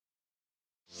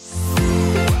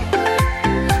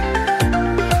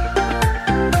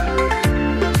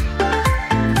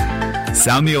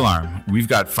Sound the alarm. We've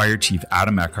got Fire Chief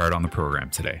Adam Eckhart on the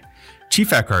program today.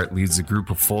 Chief Eckhart leads a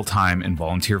group of full-time and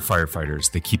volunteer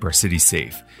firefighters that keep our city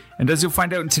safe. And as you'll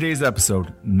find out in today's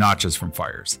episode, not just from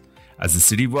fires. As the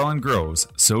city of Welland grows,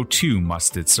 so too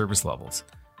must its service levels.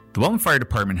 The Welland Fire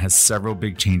Department has several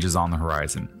big changes on the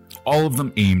horizon, all of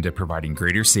them aimed at providing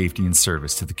greater safety and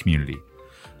service to the community.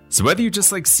 So whether you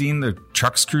just like seeing the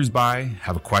trucks cruise by,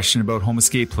 have a question about home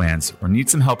escape plans, or need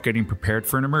some help getting prepared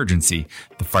for an emergency,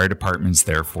 the fire department's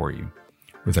there for you.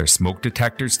 With our smoke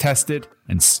detectors tested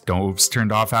and stoves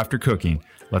turned off after cooking,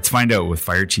 let's find out with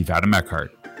Fire Chief Adam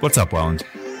Eckhart. What's up, Welland?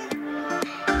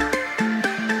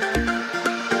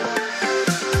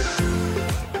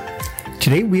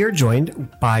 Today we are joined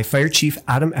by Fire Chief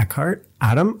Adam Eckhart.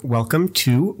 Adam, welcome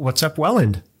to What's Up,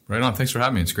 Welland. Right on. Thanks for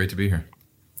having me. It's great to be here.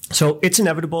 So it's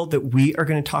inevitable that we are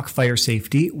going to talk fire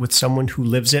safety with someone who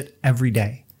lives it every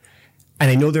day.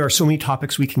 And I know there are so many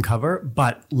topics we can cover,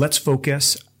 but let's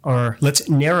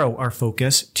narrow our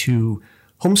focus to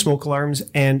home smoke alarms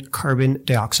and carbon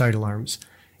dioxide alarms.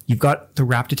 You've got the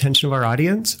rapt attention of our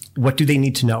audience. What do they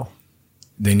need to know?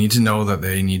 They need to know that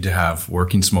they need to have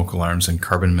working smoke alarms and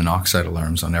carbon monoxide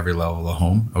alarms on every level of the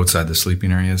home, outside the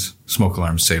sleeping areas. Smoke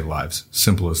alarms save lives.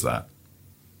 Simple as that.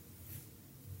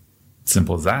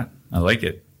 Simple as that. I like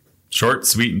it. Short,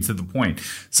 sweet, and to the point.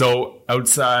 So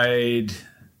outside...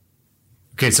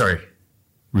 Okay, sorry.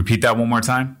 Repeat that one more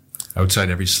time. Outside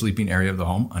every sleeping area of the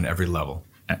home on every level.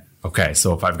 Okay,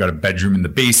 so if I've got a bedroom in the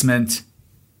basement,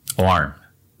 alarm.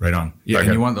 Right on. Yeah, okay.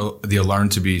 And you want the alarm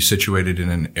to be situated in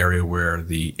an area where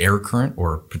the air current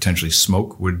or potentially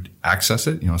smoke would access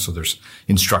it. So there's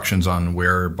instructions on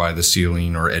where by the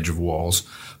ceiling or edge of walls,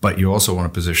 but you also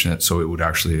want to position it so it would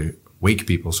actually wake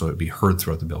people so it'd be heard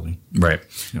throughout the building. Right.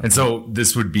 And so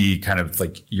this would be kind of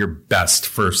like your best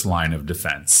first line of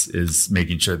defense is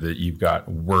making sure that you've got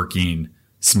working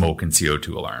smoke and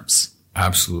CO2 alarms.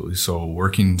 Absolutely. So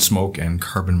working smoke and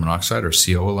carbon monoxide or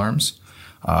CO alarms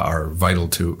are vital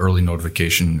to early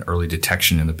notification, early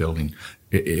detection in the building.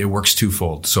 It works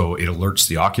twofold. So it alerts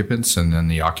the occupants and then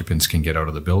the occupants can get out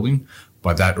of the building.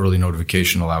 But that early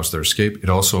notification allows their escape. It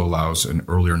also allows an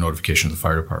earlier notification of the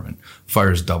fire department.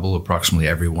 Fires double approximately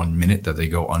every 1 minute that they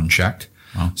go unchecked.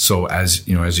 Oh. So as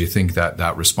you think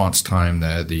that response time,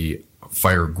 the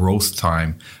fire growth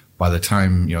time, by the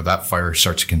time, that fire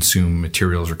starts to consume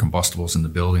materials or combustibles in the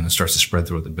building and starts to spread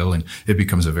throughout the building, it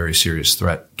becomes a very serious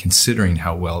threat, considering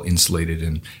how well insulated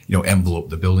and,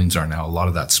 enveloped the buildings are now. A lot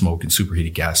of that smoke and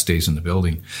superheated gas stays in the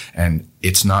building. And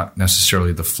it's not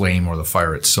necessarily the flame or the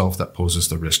fire itself that poses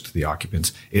the risk to the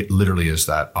occupants. It literally is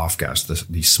that off gas,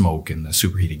 the smoke and the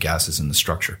superheated gases in the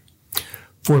structure.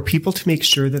 For people to make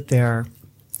sure that their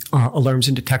alarms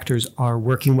and detectors are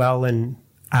working well and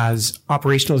as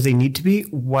operational as they need to be,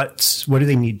 what do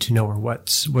they need to know, or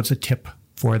what's a tip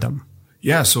for them?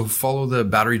 Yeah, so follow the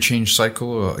battery change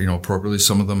cycle, appropriately.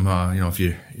 Some of them,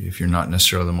 if you're not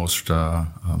necessarily the most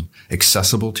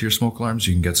accessible to your smoke alarms,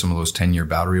 you can get some of those 10-year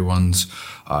battery ones.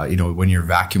 When you're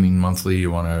vacuuming monthly, you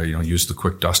want to, use the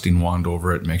quick dusting wand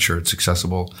over it, make sure it's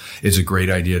accessible. It's a great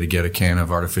idea to get a can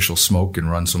of artificial smoke and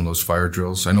run some of those fire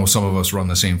drills. I know some of us run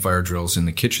the same fire drills in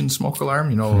the kitchen smoke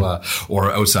alarm,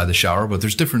 or outside the shower, but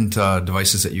there's different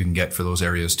devices that you can get for those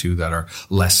areas too that are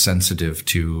less sensitive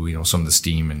to, some of the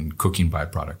steam and cooking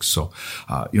byproducts. So,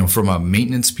 from a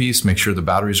maintenance piece, make sure the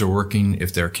batteries are working.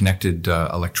 If they're connected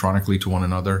electronically to one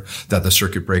another, that the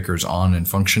circuit breaker is on and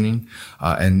functioning,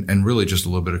 and really just a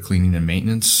little bit of cleaning and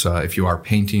maintenance. If you are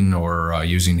painting or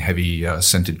using heavy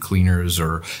scented cleaners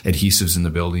or adhesives in the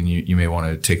building, you may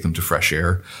want to take them to fresh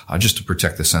air just to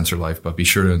protect the sensor life, but be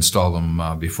sure to install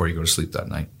them before you go to sleep that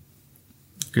night.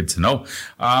 Good to know.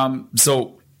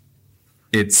 So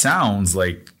it sounds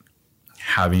like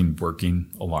having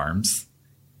working alarms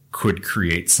could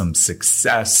create some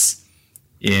success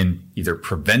in either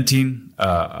preventing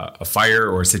a fire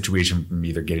or a situation from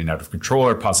either getting out of control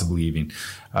or possibly even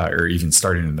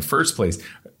starting in the first place.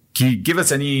 Can you give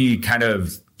us any kind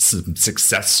of some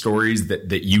success stories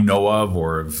that you know of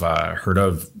or have heard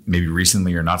of maybe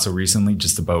recently or not so recently,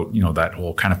 just about, that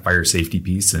whole kind of fire safety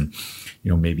piece and,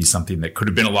 maybe something that could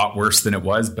have been a lot worse than it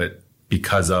was, but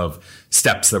because of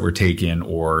steps that were taken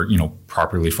or,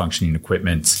 properly functioning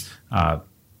equipment,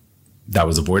 that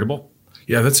was avoidable?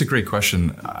 Yeah, that's a great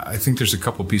question. I think there's a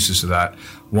couple pieces to that.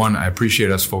 One, I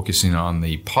appreciate us focusing on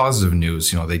the positive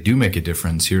news. They do make a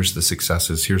difference. Here's the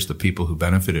successes. Here's the people who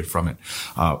benefited from it.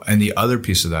 And the other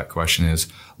piece of that question is,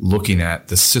 looking at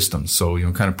the systems. So,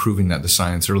 kind of proving that the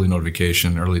science, early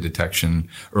notification, early detection,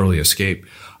 early escape.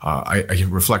 I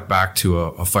can reflect back to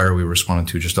a fire we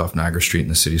responded to just off Niagara Street in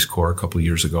the city's core a couple of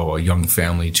years ago. A young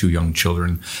family, 2 young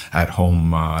children at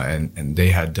home, and they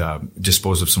had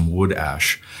disposed of some wood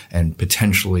ash, and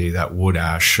potentially that wood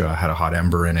ash had a hot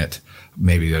ember in it.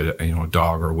 Maybe a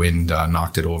dog or wind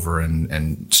knocked it over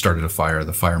and started a fire.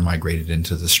 The fire migrated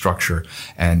into the structure,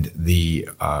 and the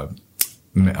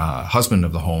husband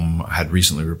of the home had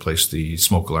recently replaced the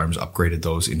smoke alarms, upgraded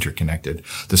those, interconnected.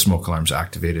 The smoke alarms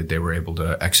activated. They were able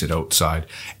to exit outside.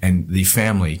 And the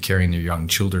family carrying their young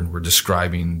children were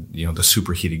describing, the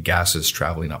superheated gases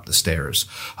traveling up the stairs.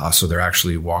 So they're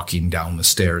actually walking down the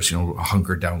stairs,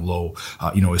 hunkered down low,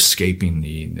 escaping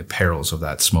the perils of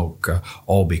that smoke,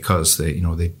 all because they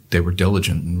were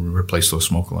diligent and replaced those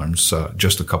smoke alarms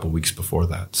just a couple of weeks before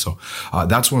that. So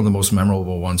that's one of the most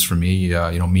memorable ones for me,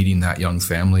 meeting that young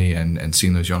family and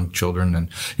seeing those young children.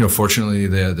 And, fortunately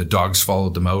the dogs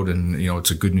followed them out, and,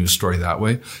 it's a good news story that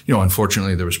way.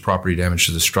 Unfortunately there was property damage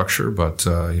to the structure, but,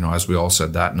 as we all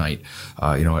said that night,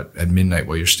 at midnight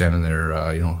while you're standing there,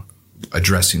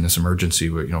 addressing this emergency,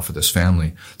 for this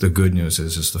family, the good news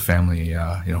is the family,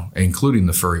 including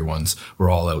the furry ones, were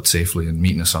all out safely and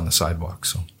meeting us on the sidewalk.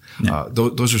 So. Yeah.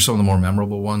 Those are some of the more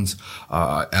memorable ones.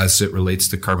 As it relates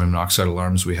to carbon monoxide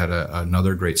alarms, we had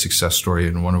another great success story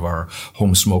in one of our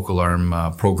home smoke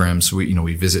alarm programs.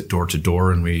 We visit door to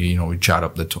door, and we chat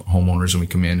up the homeowners, and we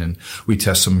come in and we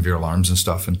test some of your alarms and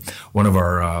stuff. And one of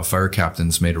our fire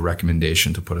captains made a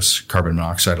recommendation to put a carbon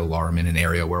monoxide alarm in an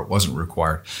area where it wasn't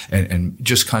required, and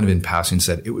just kind of in passing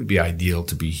said it would be ideal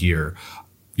to be here.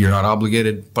 You're not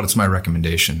obligated, but it's my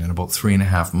recommendation. And about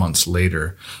 3.5 months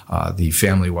later, the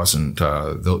family wasn't,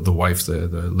 the wife, the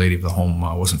lady of the home,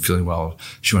 wasn't feeling well.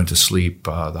 She went to sleep.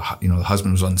 The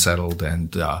husband was unsettled.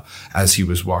 And, as he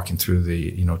was walking through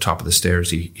the, top of the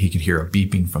stairs, he could hear a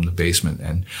beeping from the basement.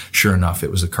 And sure enough, it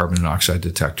was a carbon monoxide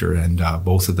detector. And,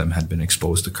 both of them had been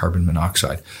exposed to carbon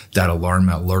monoxide. That alarm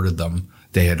alerted them.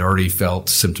 They had already felt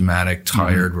symptomatic,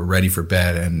 tired, were ready for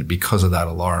bed. And because of that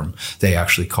alarm, they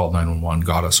actually called 911,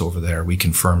 got us over there. We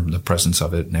confirmed the presence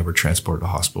of it, and they were transported to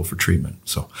hospital for treatment.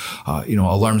 So,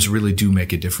 alarms really do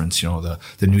make a difference. The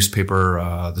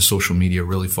newspaper, the social media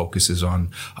really focuses on,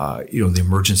 the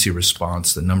emergency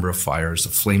response, the number of fires, the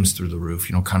flames through the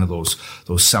roof, kind of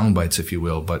those sound bites, if you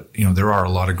will. But, there are a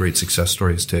lot of great success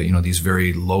stories to, these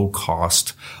very low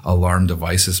cost alarm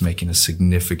devices making a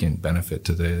significant benefit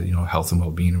to the, health and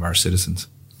well-being of our citizens.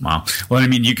 Wow. Well,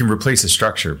 you can replace a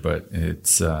structure, but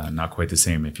it's not quite the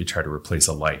same if you try to replace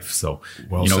a life. So,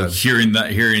 hearing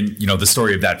the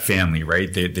story of that family,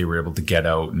 right? They were able to get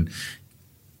out, and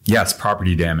yes,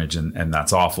 property damage, and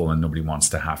that's awful, and nobody wants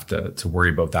to have to worry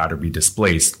about that or be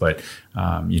displaced. But,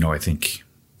 I think,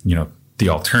 the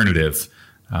alternative,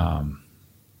 I'll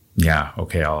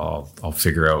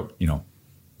figure out,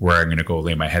 where I'm going to go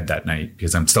lay my head that night,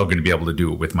 because I'm still going to be able to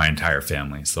do it with my entire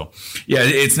family. So yeah,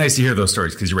 it's nice to hear those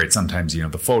stories, because you're right. Sometimes,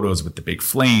 the photos with the big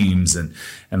flames and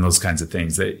those kinds of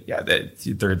things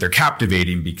they're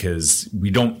captivating, because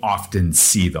we don't often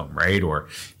see them, right? Or,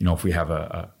 if we have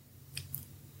a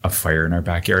fire in our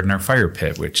backyard in our fire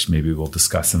pit, which maybe we'll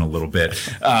discuss in a little bit,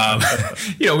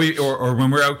 or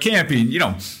when we're out camping,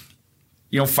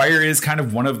 fire is kind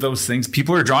of one of those things.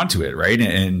 People are drawn to it, right?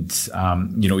 And,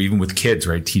 even with kids,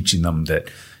 right, teaching them that,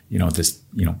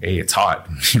 it's hot,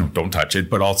 don't touch it.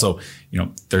 But also,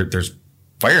 there's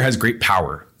fire has great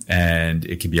power, and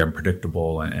it can be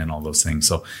unpredictable and all those things.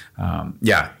 So,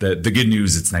 the good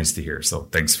news, it's nice to hear. So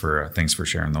thanks for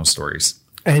sharing those stories.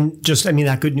 And just,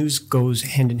 that good news goes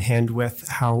hand in hand with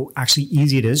how actually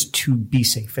easy it is to be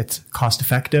safe. It's cost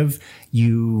effective.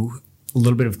 A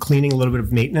little bit of cleaning, a little bit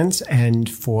of maintenance, and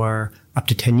for up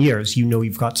to 10 years,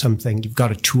 you've got something, you've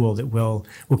got a tool that will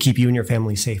keep you and your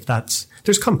family safe.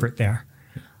 There's comfort there.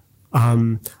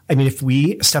 If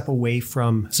we step away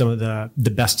from some of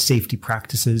the best safety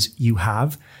practices you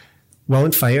have,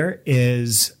 Welland Fire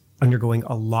is undergoing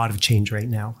a lot of change right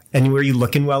now. Anywhere you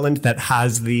look in Welland that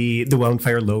has the Welland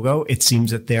Fire logo, it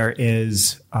seems that there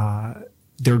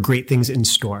are great things in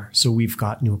store. So we've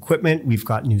got new equipment, we've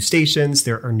got new stations,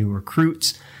 there are new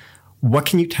recruits. What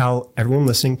can you tell everyone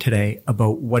listening today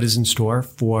about what is in store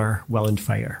for Welland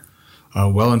Fire?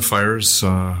 Welland Fire is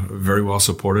very well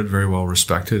supported, very well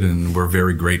respected, and we're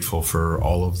very grateful for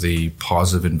all of the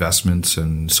positive investments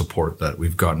and support that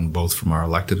we've gotten both from our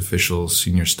elected officials,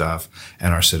 senior staff,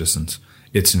 and our citizens.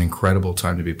 It's an incredible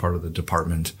time to be part of the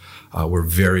department. We're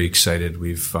very excited.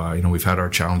 We've had our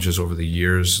challenges over the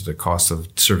years. The cost of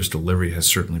service delivery has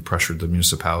certainly pressured the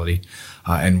municipality,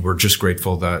 and we're just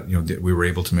grateful that that we were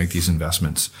able to make these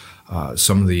investments.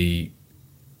 Some of the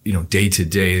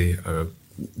day-to-day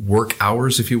work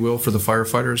hours, if you will, for the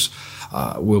firefighters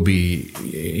will be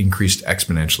increased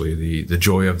exponentially. The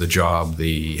joy of the job,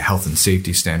 the health and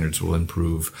safety standards will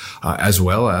improve, as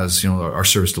well as our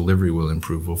service delivery will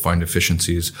improve. We'll find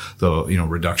efficiencies, the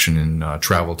reduction in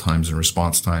travel times and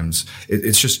response times.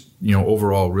 It's just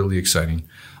overall really exciting.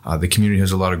 The community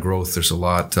has a lot of growth. There's a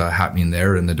lot happening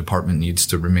there, and the department needs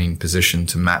to remain positioned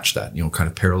to match that, kind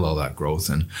of parallel that growth.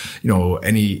 And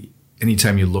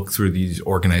anytime you look through these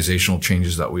organizational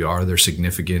changes that they're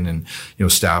significant,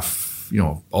 and staff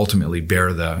ultimately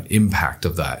bear the impact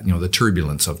of that, the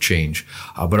turbulence of change.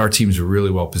 But our teams are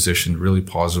really well positioned, really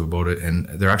positive about it, and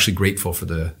they're actually grateful for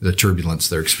the turbulence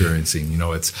they're experiencing.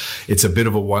 It's a bit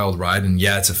of a wild ride, and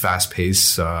it's a fast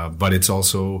pace, but it's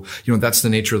also, that's the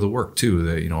nature of the work too.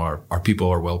 That, our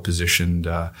people are well positioned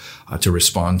to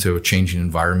respond to changing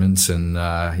environments, and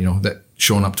that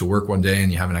showing up to work one day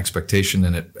and you have an expectation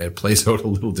and it plays out a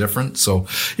little different. So,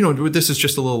 this is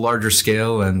just a little larger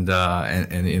scale, and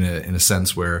in a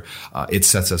sense where it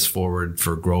sets us forward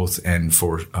for growth and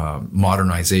for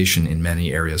modernization in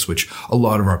many areas, which a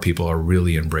lot of our people are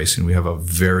really embracing. We have a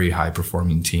very high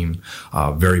performing team,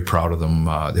 very proud of them.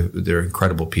 They're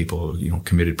incredible people,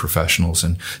 committed professionals,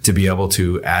 and to be able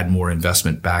to add more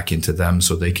investment back into them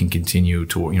so they can continue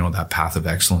to, that path of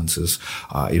excellence is,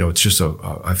 it's just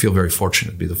I feel very fortunate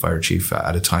to be the fire chief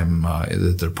at a time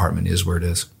the department is where it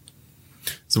is.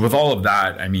 So with all of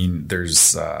that, I mean,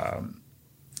 there's,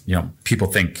 people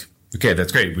think, okay,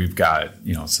 that's great. We've got,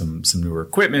 some newer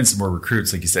equipment, some more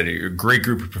recruits. Like you said, a great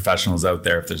group of professionals out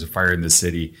there. If there's a fire in the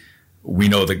city, we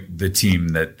know the team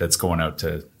that's going out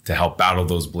to help battle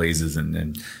those blazes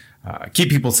and keep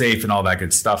people safe and all that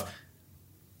good stuff.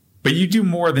 But you do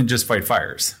more than just fight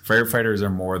fires. Firefighters are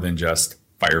more than just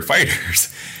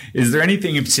firefighters. Is there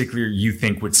anything in particular you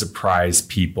think would surprise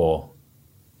people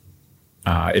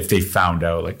if they found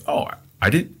out, like, oh,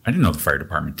 I didn't know the fire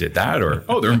department did that, or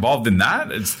oh, they're involved in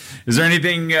that? Is there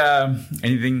anything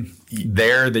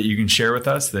there that you can share with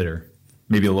us that are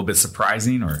maybe a little bit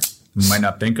surprising or you might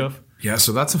not think of? Yeah,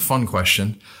 so that's a fun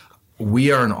question.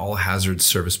 We are an all hazard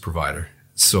service provider.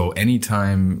 So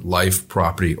anytime life,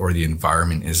 property, or the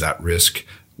environment is at risk,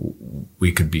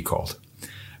 we could be called.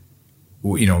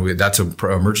 That's an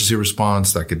emergency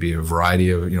response. That could be a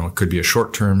variety of, it could be a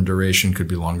short-term duration, could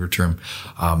be longer term.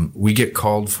 We get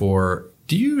called for,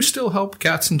 do you still help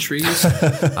cats and trees?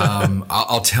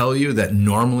 I'll tell you that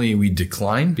normally we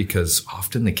decline because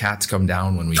often the cats come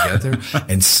down when we get there.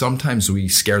 And sometimes we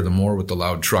scare them more with the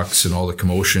loud trucks and all the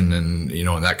commotion, and,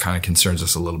 and that kind of concerns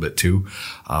us a little bit too.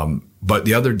 But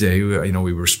the other day,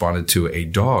 we responded to a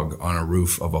dog on a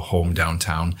roof of a home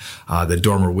downtown. The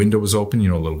dormer window was open,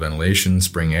 a little ventilation,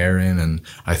 spring air in. And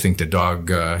I think the dog,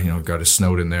 got his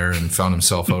snout in there and found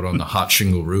himself out on the hot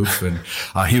shingle roof. And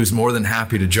he was more than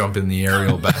happy to jump in the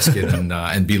aerial basket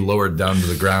and be lowered down to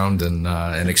the ground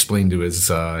and explain to his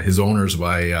owners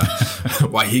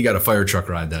why he got a fire truck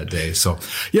ride that day. So,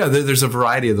 yeah, there's a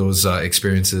variety of those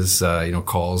experiences,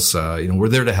 calls. We're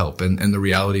there to help. And the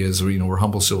reality is, we're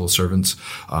humble civil servants.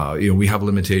 We have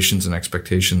limitations and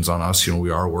expectations on us. We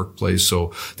are a workplace,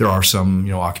 so there are some,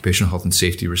 occupational health and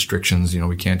safety restrictions.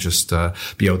 We can't just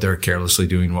be out there carelessly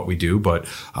doing what we do. But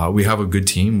we have a good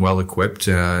team, well equipped,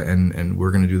 and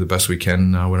we're going to do the best we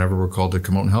can whenever we're called to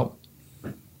come out and help.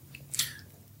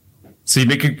 So you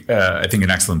make, I think, an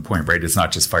excellent point, right? It's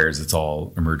not just fires; it's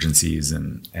all emergencies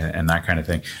and that kind of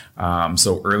thing.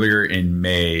 So earlier in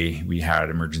May, we had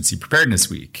Emergency Preparedness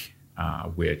Week,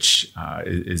 which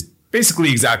is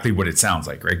basically exactly what it sounds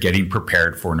like, right? Getting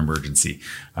prepared for an emergency,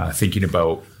 thinking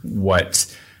about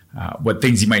what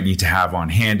things you might need to have on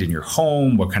hand in your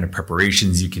home, what kind of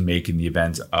preparations you can make in the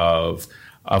event of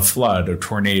a flood, a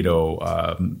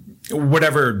tornado,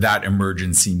 whatever that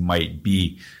emergency might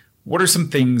be. What are some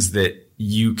things that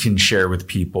you can share with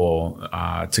people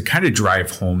to kind of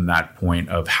drive home that point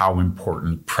of how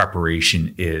important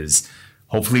preparation is?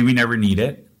 Hopefully we never need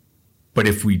it, but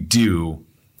if we do,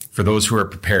 for those who are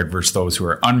prepared versus those who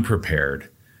are unprepared,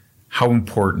 how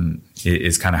important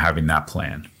is kind of having that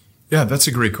plan? Yeah, that's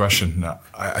a great question.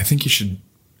 I think you should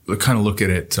kind of look at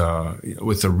it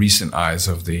with the recent eyes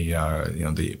of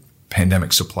the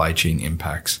pandemic supply chain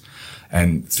impacts,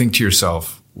 and think to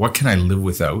yourself, what can I live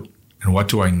without, and what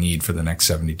do I need for the next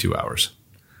 72 hours?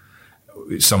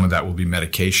 some of that will be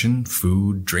medication,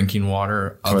 food, drinking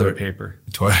water, toilet paper.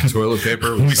 Toilet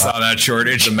paper. We saw that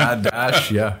shortage. The mad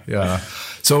dash. Yeah.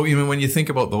 So, when you think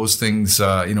about those things,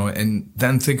 and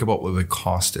then think about what the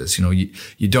cost is,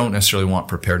 you don't necessarily want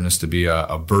preparedness to be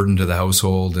a burden to the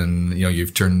household. And,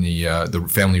 you've turned the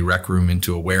family rec room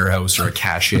into a warehouse or a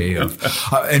cache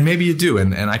of, and maybe you do.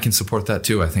 And I can support that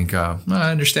too. I think, I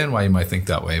understand why you might think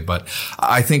that way, but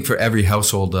I think for every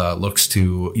household, looks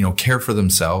to, care for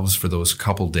themselves for those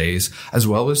couple days as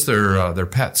well as their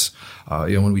pets.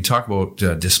 When we talk about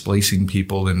displacing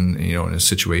people in a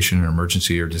situation, an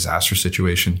emergency or disaster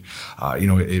situation,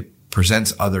 it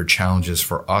presents other challenges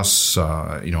for us,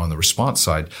 on the response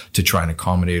side to try and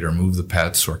accommodate or move the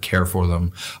pets or care for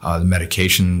them. The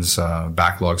medications,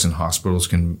 backlogs in hospitals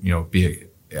can, be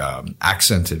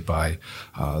accented by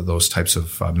those types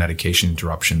of medication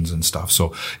interruptions and stuff.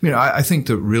 So, I think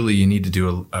that really you need to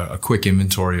do a quick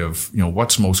inventory of,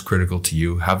 what's most critical to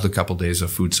you, have the couple days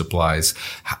of food supplies.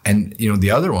 And,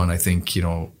 the other one, I think,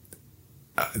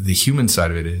 the human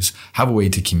side of it is have a way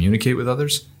to communicate with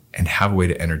others and have a way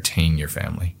to entertain your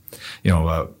family.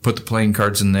 Put the playing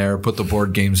cards in there, put the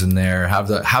board games in there, have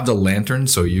the lantern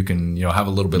so you can, have a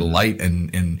little bit of light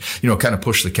and, kind of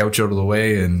push the couch out of the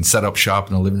way and set up shop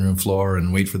in the living room floor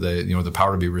and wait for the, the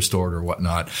power to be restored or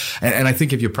whatnot. And I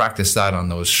think if you practice that on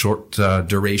those short,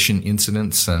 duration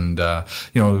incidents and,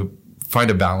 find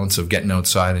a balance of getting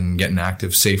outside and getting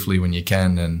active safely when you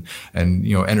can and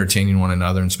entertaining one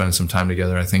another and spending some time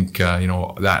together. I think,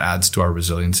 that adds to our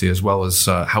resiliency as well as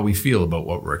how we feel about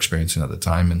what we're experiencing at the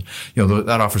time. And,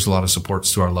 that offers a lot of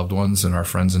supports to our loved ones and our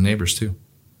friends and neighbors too.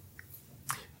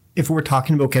 If we're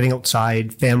talking about getting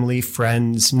outside, family,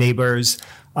 friends, neighbors,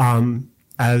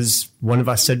 as one of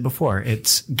us said before,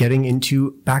 it's getting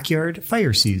into backyard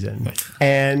fire season.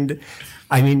 And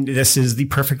this is the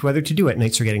perfect weather to do it.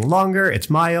 Nights are getting longer. It's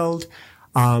mild.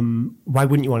 Why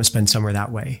wouldn't you want to spend summer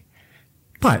that way?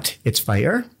 But it's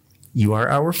fire. You are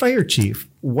our fire chief.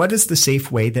 What is the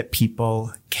safe way that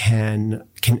people can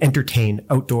entertain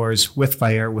outdoors with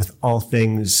fire, with all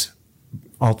things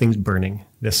burning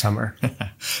this summer?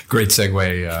 Great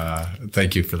segue.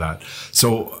 Thank you for that.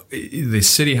 So the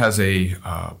city has a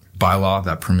bylaw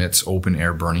that permits open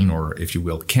air burning, or if you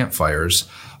will, campfires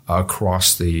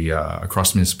across the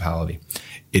municipality.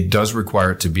 It does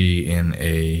require it to be in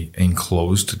a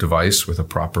enclosed device with a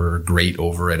proper grate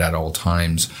over it at all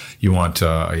times. You want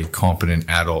a competent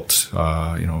adult,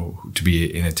 to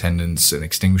be in attendance, an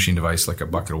extinguishing device like a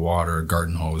bucket of water, a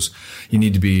garden hose. You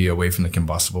need to be away from the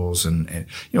combustibles and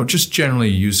just generally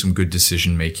use some good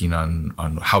decision making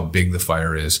on how big the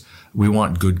fire is. We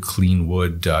want good, clean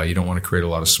wood. You don't want to create a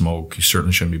lot of smoke. You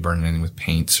certainly shouldn't be burning anything with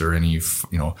paints or any,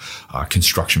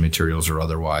 construction materials or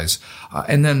otherwise.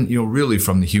 And then, really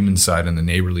from the human side and the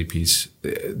neighborly piece,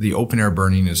 the open air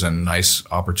burning is a nice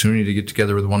opportunity to get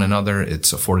together with one another.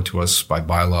 It's afforded to us by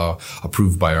bylaw,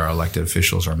 approved by our elected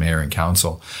officials, our mayor and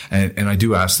council. And I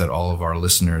do ask that all of our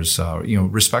listeners,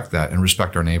 respect that and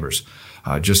respect our neighbors.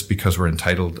 Just because we're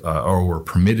entitled or we're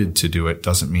permitted to do it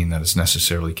doesn't mean that it's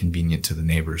necessarily convenient to the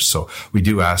neighbors. So we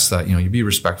do ask that, you be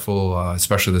respectful,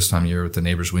 especially this time of year with the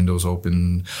neighbors' windows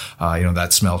open.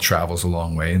 That smell travels a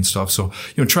long way and stuff. So,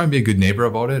 try and be a good neighbor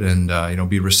about it and,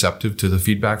 be receptive to the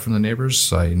feedback from the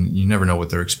neighbors. You never know what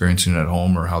they're experiencing at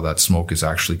home or how that smoke is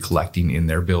actually collecting in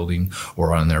their building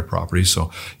or on their property.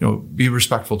 So, be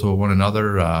respectful to one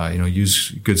another, use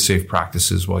good safe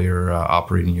practices while you're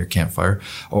operating your campfire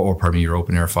or your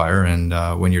open air fire,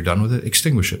 and when you're done with it,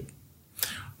 extinguish it.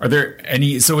 Are there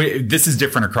any? This is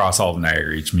different across all of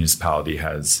Niagara. Each municipality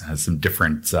has some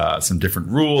different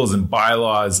rules and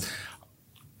bylaws.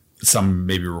 Some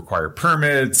maybe require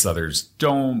permits, others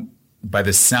don't. By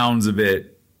the sounds of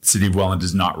it, City of Welland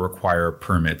does not require a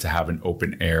permit to have an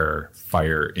open air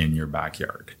fire in your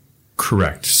backyard.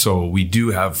 Correct. So we do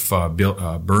have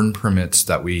burn permits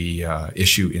that we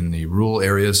issue in the rural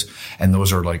areas, and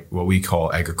those are like what we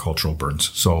call agricultural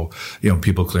burns. So,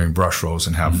 people clearing brush rows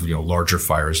and have, larger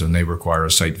fires, and they require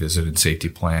a site visit and safety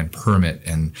plan permit,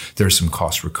 and there's some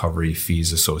cost recovery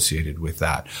fees associated with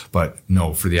that. But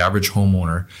no, for the average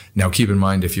homeowner, now keep in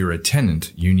mind, if you're a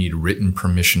tenant, you need written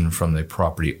permission from the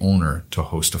property owner to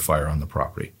host a fire on the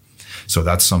property. So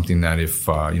that's something that if,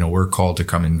 we're called to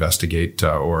come investigate,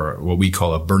 or what we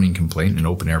call a burning complaint, an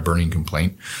open air burning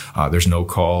complaint, there's no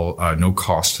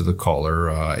cost to the caller.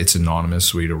 It's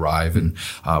anonymous. We'd arrive and,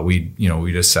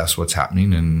 we'd assess what's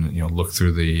happening and, look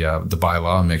through the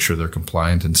bylaw and make sure they're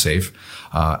compliant and safe.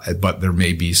 But there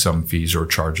may be some fees or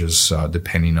charges,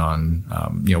 depending on,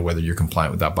 whether you're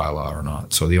compliant with that bylaw or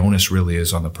not. So the onus really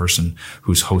is on the person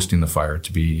who's hosting the fire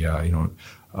to be,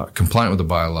 compliant with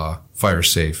the bylaw, fire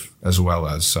safe, as well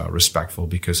as respectful,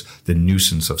 because the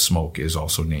nuisance of smoke is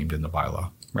also named in the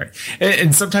bylaw. Right.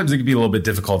 And sometimes it can be a little bit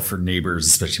difficult for neighbors,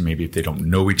 especially maybe if they don't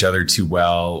know each other too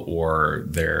well, or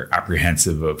they're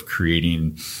apprehensive of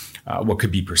creating what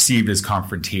could be perceived as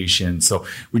confrontation. So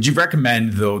would you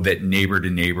recommend, though, that neighbor to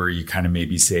neighbor, you kind of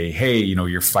maybe say, hey,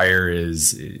 your fire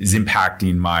is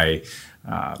impacting my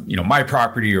my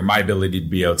property or my ability to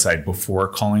be outside before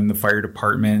calling the fire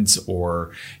department?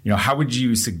 Or, how would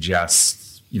you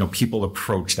suggest, people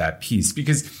approach that piece?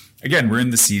 Because again, we're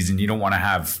in the season. You don't want to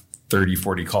have 30,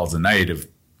 40 calls a night of,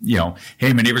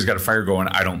 hey, my neighbor's got a fire going.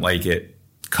 I don't like it.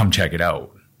 Come check it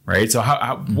out. Right. So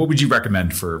what would you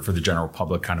recommend for the general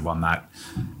public kind of on that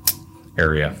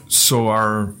area? So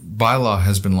our bylaw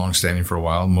has been longstanding for a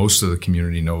while. Most of the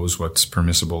community knows what's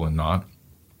permissible and not.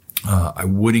 I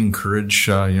would encourage,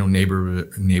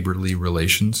 neighborly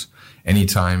relations.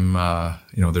 Anytime,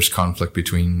 there's conflict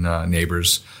between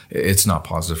neighbors, it's not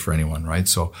positive for anyone, right?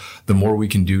 So the more we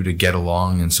can do to get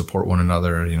along and support one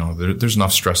another, there's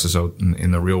enough stresses out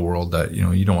in the real world that,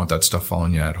 you don't want that stuff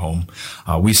following you at home.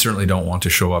 We certainly don't want to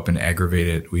show up and aggravate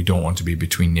it. We don't want to be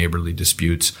between neighborly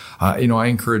disputes. I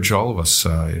encourage all of us,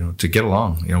 to get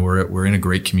along. We're in a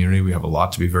great community. We have a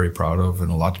lot to be very proud of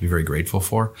and a lot to be very grateful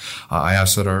for. I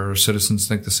ask that our citizens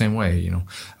think the same way.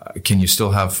 Can you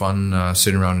still have fun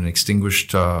sitting around an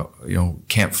extinguished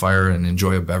campfire and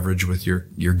enjoy a beverage with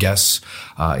your guests,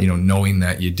 knowing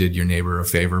that you did your neighbor a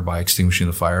favor by extinguishing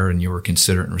the fire and you were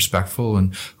considerate and respectful?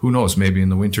 And who knows, maybe in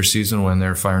the winter season when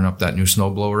they're firing up that new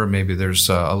snowblower, maybe there's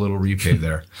a little repay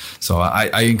there. So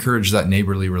I encourage that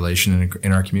neighborly relation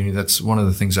in our community. That's one of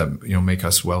the things that make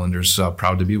us Wellanders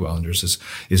proud to be Wellanders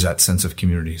is that sense of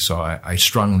community. So I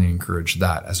strongly encourage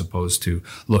that as opposed to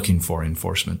looking for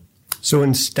enforcement. So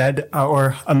instead,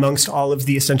 or amongst all of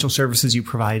the essential services you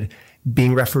provide,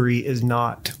 being referee is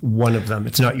not one of them.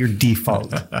 It's not your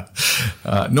default.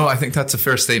 No, I think that's a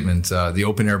fair statement. The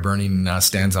open air burning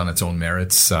stands on its own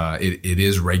merits. It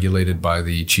is regulated by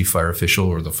the chief fire official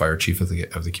or the fire chief of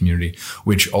the community,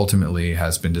 which ultimately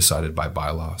has been decided by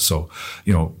bylaw. So,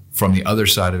 from the other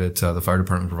side of it, the fire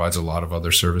department provides a lot of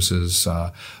other services.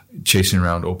 Chasing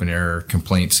around open air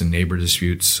complaints and neighbor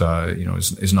disputes,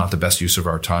 is not the best use of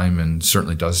our time, and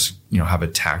certainly does, have a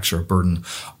tax or a burden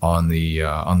on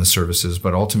the services.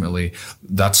 But ultimately,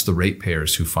 that's the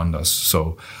ratepayers who fund us.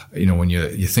 So, when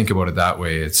you think about it that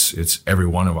way, it's every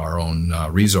one of our own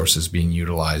resources being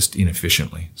utilized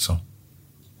inefficiently.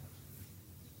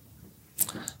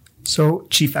 So,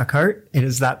 Chief Eckhart, it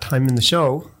is that time in the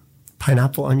show.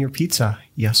 Pineapple on your pizza,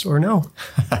 yes or no?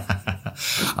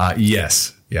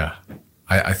 Yes. Yeah.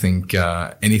 I think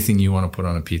anything you want to put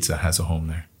on a pizza has a home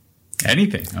there.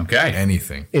 Anything. Okay.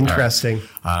 Anything. Interesting.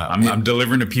 Right. I'm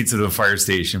delivering a pizza to the fire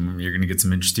station. You're going to get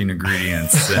some interesting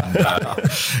ingredients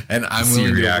and I'm see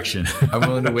your reaction. I'm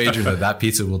willing to wager that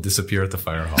pizza will disappear at the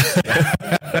fire hall.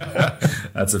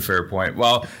 That's a fair point.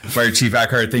 Well, Fire Chief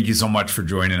Eckhart, thank you so much for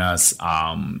joining us.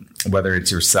 Whether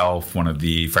it's yourself, one of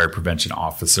the fire prevention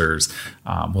officers,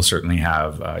 we'll certainly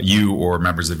have you or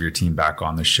members of your team back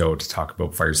on the show to talk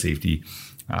about fire safety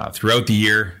throughout the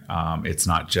year. It's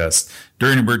not just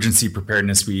during Emergency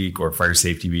Preparedness Week or Fire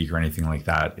Safety Week or anything like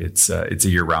that. It's a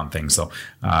year-round thing. So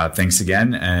thanks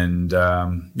again. And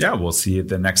we'll see you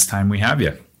the next time we have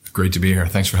you. Great to be here.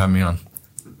 Thanks for having me on.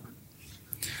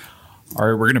 All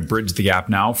right, we're going to bridge the gap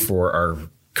now for our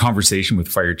conversation with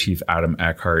Fire Chief Adam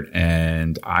Eckhart.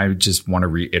 And I just want to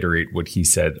reiterate what he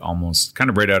said almost kind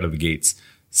of right out of the gates.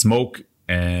 Smoke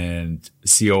and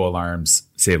CO alarms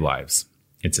save lives.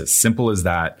 It's as simple as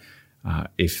that.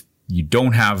 If you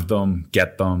don't have them,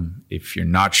 get them. If you're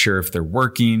not sure if they're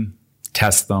working,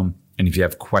 test them. And if you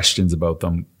have questions about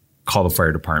them, call the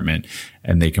fire department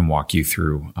and they can walk you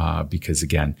through. Because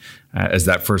again, as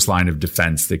that first line of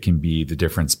defense, that can be the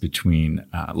difference between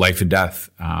life and death.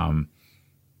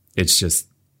 It's just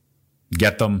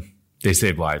get them. They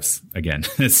save lives. Again,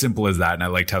 as simple as that. And I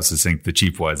liked how succinct the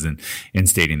chief was in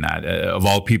stating that. Of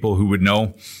all people who would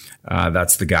know,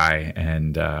 that's the guy.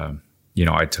 And,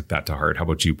 I took that to heart. How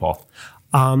about you, Paul?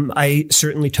 I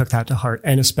certainly took that to heart,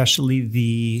 and especially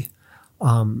the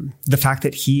fact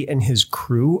that he and his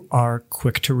crew are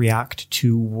quick to react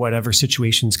to whatever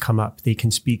situations come up. They can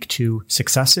speak to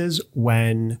successes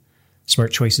when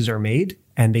smart choices are made,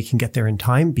 and they can get there in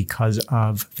time because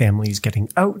of families getting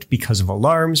out, because of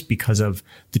alarms, because of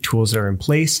the tools that are in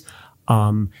place.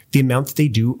 The amount that they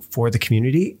do for the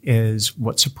community is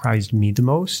what surprised me the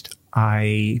most.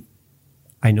 I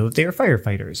know that they are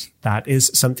firefighters. That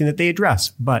is something that they address,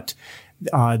 but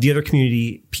the other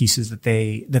community pieces that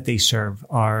they serve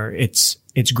it's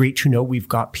it's great to know we've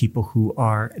got people who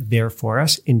are there for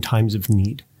us in times of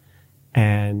need.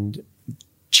 And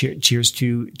cheers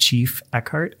to Chief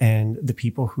Eckhart and the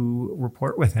people who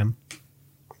report with him.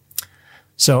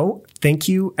 So thank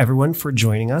you everyone for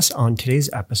joining us on today's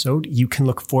episode. You can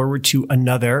look forward to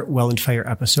another Well and Fire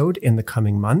episode in the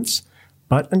coming months.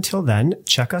 But until then,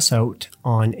 check us out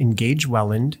on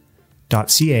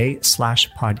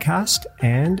engagewelland.ca/podcast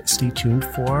and stay tuned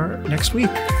for next week.